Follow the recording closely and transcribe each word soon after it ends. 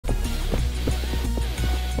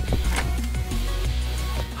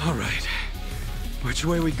All right. Which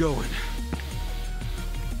way we going?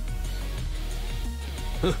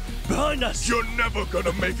 Behind us! You're never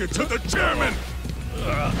gonna make it to the chairman!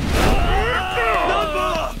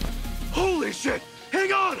 Nanba! Holy shit!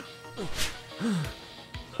 Hang on!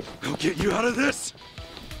 I'll get you out of this!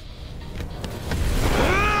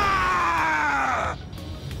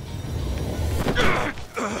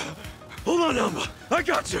 Hold on, Nanba! I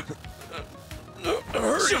got you!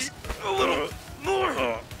 Hurry! Just a little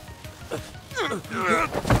more!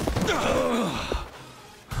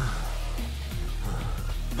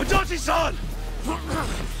 Adachi-san!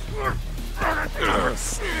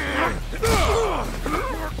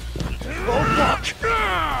 Oh, fuck!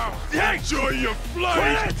 Enjoy your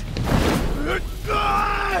flight!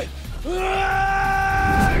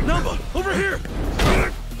 Nanba, over here!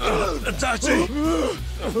 Adachi!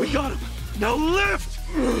 We got him! Now lift!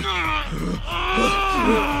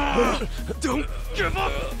 Don't give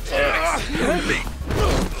up! Help me!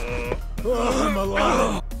 I'm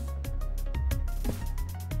alive!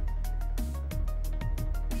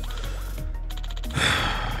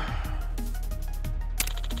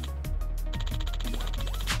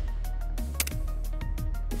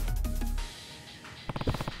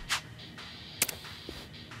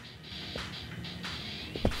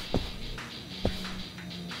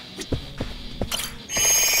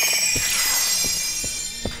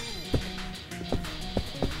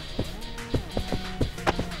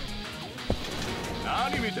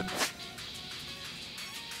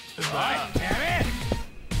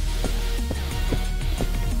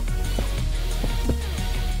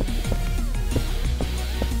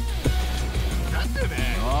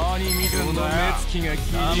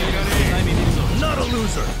 Not a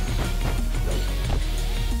loser!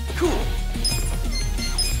 Cool!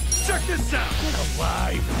 Check this out!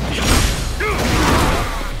 Alive!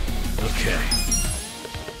 Okay.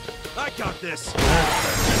 I got this!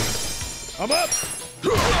 I'm up!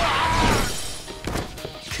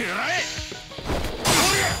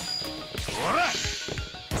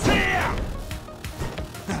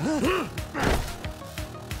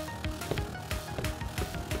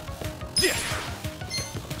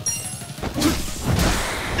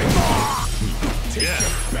 Take your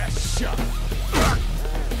best shot!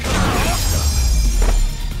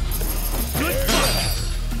 Good fight!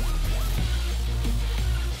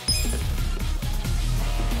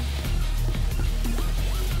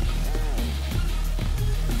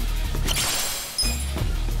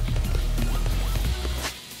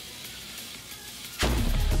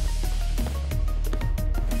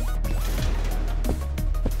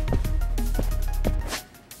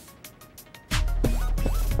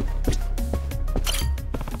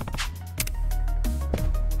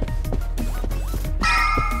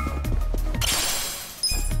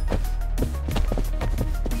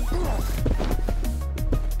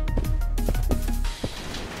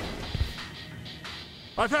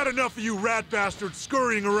 I've had enough of you rat bastards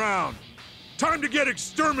scurrying around. Time to get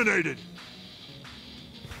exterminated!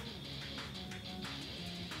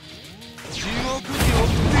 You're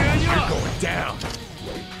going down!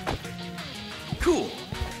 Cool!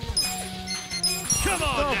 Come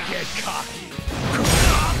on Don't get cocky!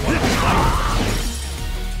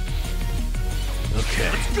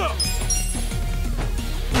 Okay. Let's go!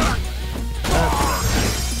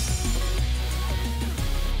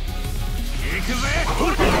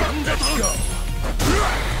 Let's go!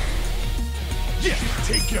 Yeah,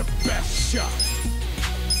 take your best shot!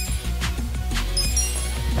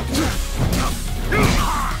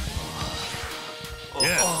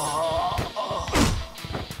 Yeah.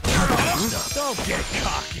 Don't get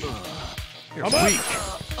cocky! You're weak!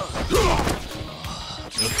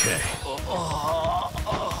 Okay.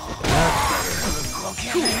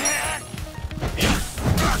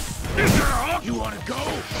 You wanna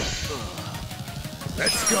go?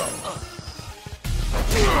 Let's go!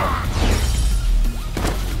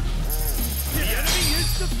 The enemy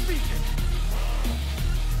is defeated!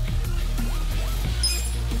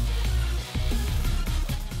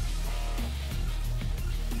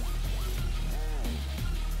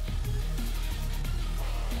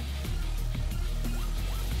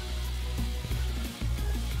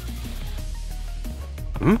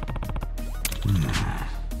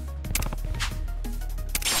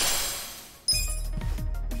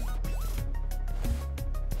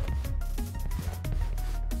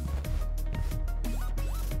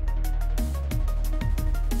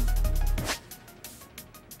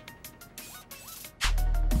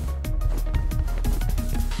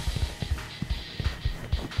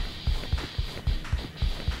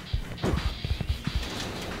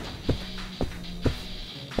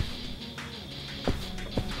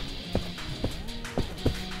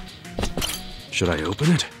 Should I open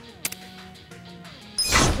it?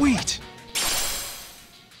 Sweet!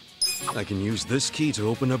 I can use this key to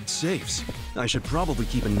open up safes. I should probably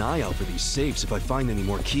keep an eye out for these safes if I find any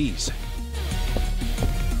more keys.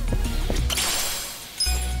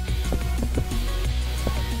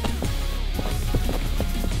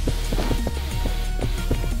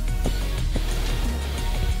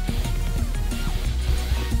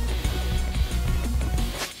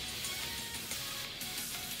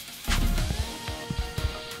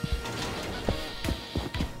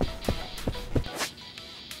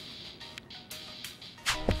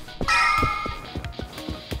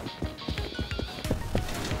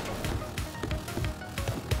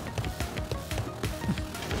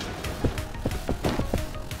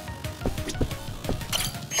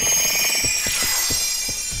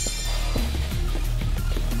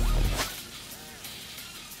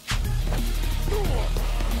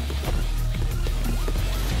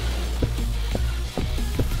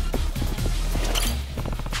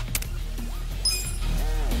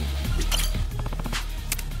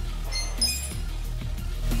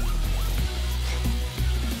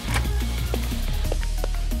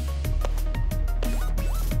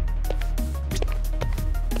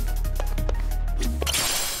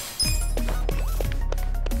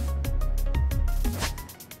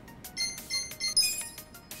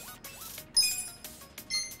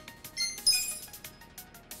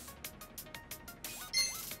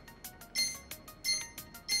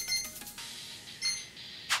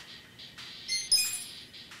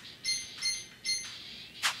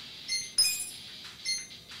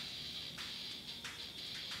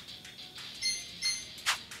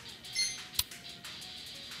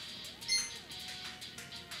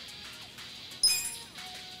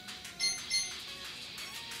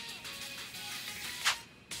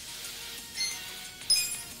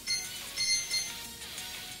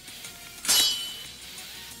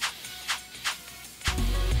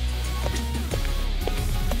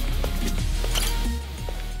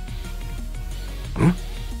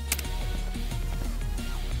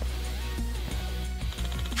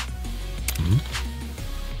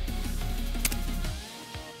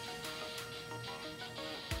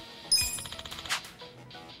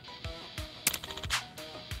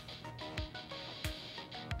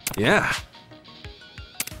 Yeah.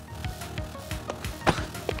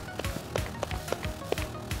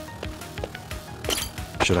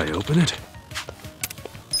 Should I open it?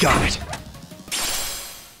 Got it.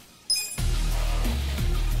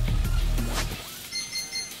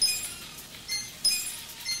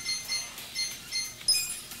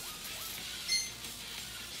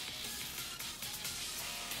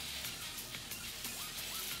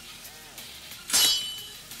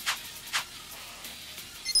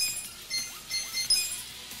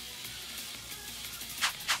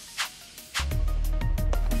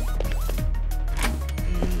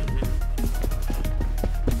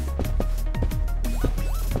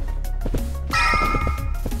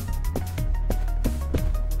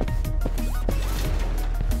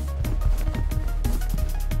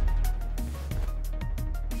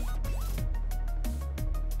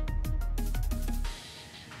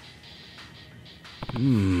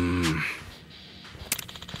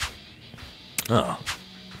 Oh.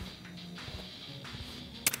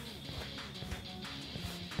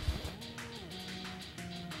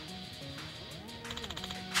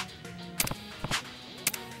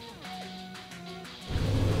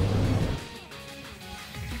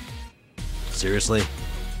 Seriously?